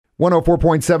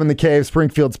104.7 The Cave,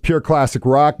 Springfield's pure classic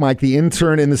rock. Mike, the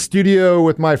intern, in the studio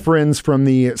with my friends from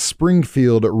the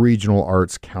Springfield Regional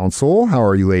Arts Council. How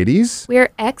are you, ladies?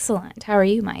 We're excellent. How are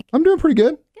you, Mike? I'm doing pretty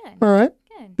good. Good. All right.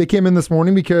 Good. They came in this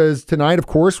morning because tonight, of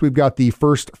course, we've got the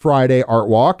First Friday Art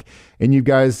Walk, and you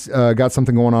guys got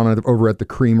something going on over at the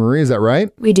Creamery. Is that right?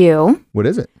 We do. What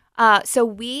is it? So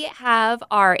we have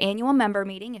our annual member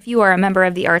meeting. If you are a member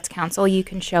of the Arts Council, you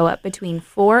can show up between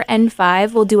 4 and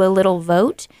 5. We'll do a little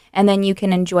vote, and then you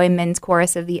can enjoy Men's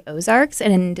Chorus of the Ozarks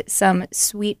and some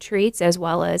sweet treats, as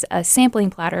well as a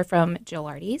sampling platter from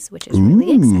Gilardi's, which is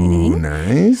really exciting.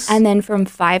 Nice. And then from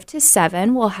 5 to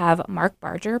 7, we'll have Mark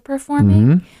Barger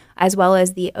performing, as well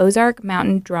as the Ozark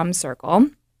Mountain Drum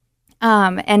Circle.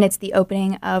 And it's the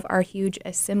opening of our huge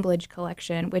assemblage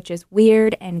collection, which is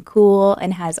weird and cool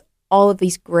and has all of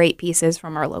these great pieces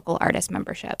from our local artist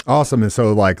membership. Awesome. And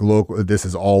so this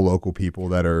is all local people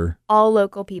that are... All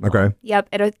local people. Okay. Yep.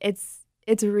 It's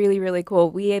really, really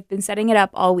cool. We have been setting it up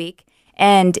all week,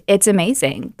 and it's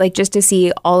amazing. Just to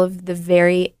see all of the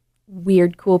very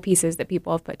weird, cool pieces that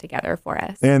people have put together for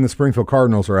us. And the Springfield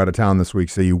Cardinals are out of town this week,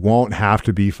 so you won't have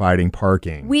to be fighting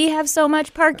parking. We have so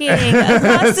much parking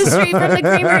across the street from the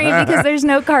Creamery because there's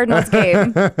no Cardinals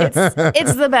game.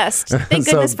 It's the best. Thank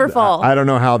goodness for fall. I don't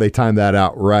know how they timed that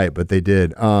out right, but they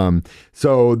did.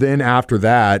 So then after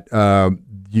that,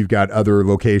 you've got other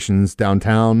locations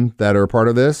downtown that are part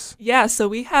of this? Yeah, so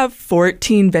we have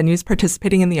 14 venues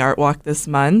participating in the Art Walk this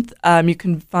month. You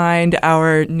can find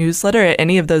our newsletter at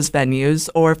any of those venues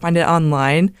or find it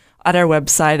online at our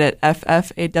website at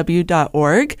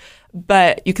ffaw.org.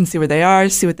 But you can see where they are,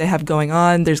 see what they have going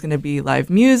on. There's going to be live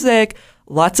music,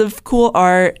 lots of cool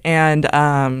art, and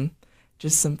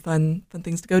just some fun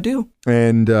things to go do.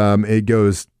 And it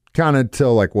goes kind of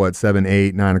till 7,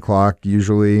 8, 9 o'clock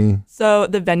usually? So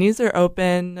the venues are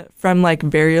open from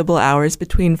variable hours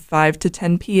between 5 to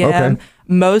 10 p.m. Okay.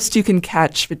 Most you can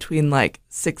catch between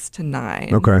 6 to 9.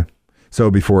 Okay. So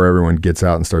before everyone gets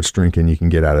out and starts drinking, you can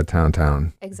get out of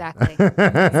town. Exactly.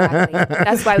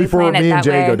 That's why we before plan it me that and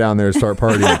Jay way. go down there and start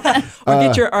partying. Or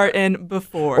get your art in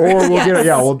before. Or we'll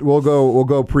Yes. we'll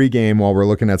go pregame while we're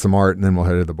looking at some art, and then we'll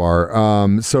head to the bar.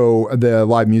 So the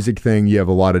live music thing, you have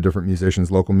a lot of different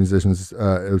musicians, local musicians,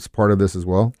 as part of this as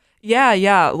well.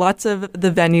 Yeah. Lots of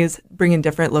the venues bring in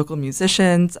different local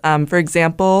musicians. For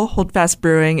example, Holdfast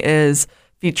Brewing is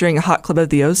featuring Hot Club of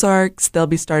the Ozarks. They'll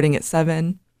be starting at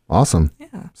 7. Awesome.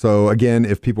 Yeah. So again,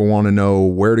 if people want to know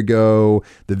where to go,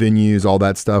 the venues, all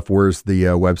that stuff, where's the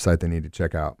website they need to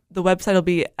check out? The website will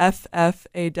be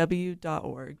ffaw.org.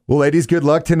 Well, ladies, good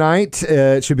luck tonight.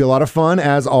 It should be a lot of fun,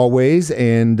 as always,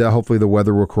 and hopefully the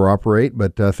weather will cooperate.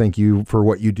 But thank you for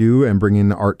what you do and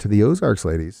bringing art to the Ozarks,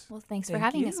 ladies. Well, thanks for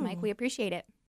having us, Mike. We appreciate it.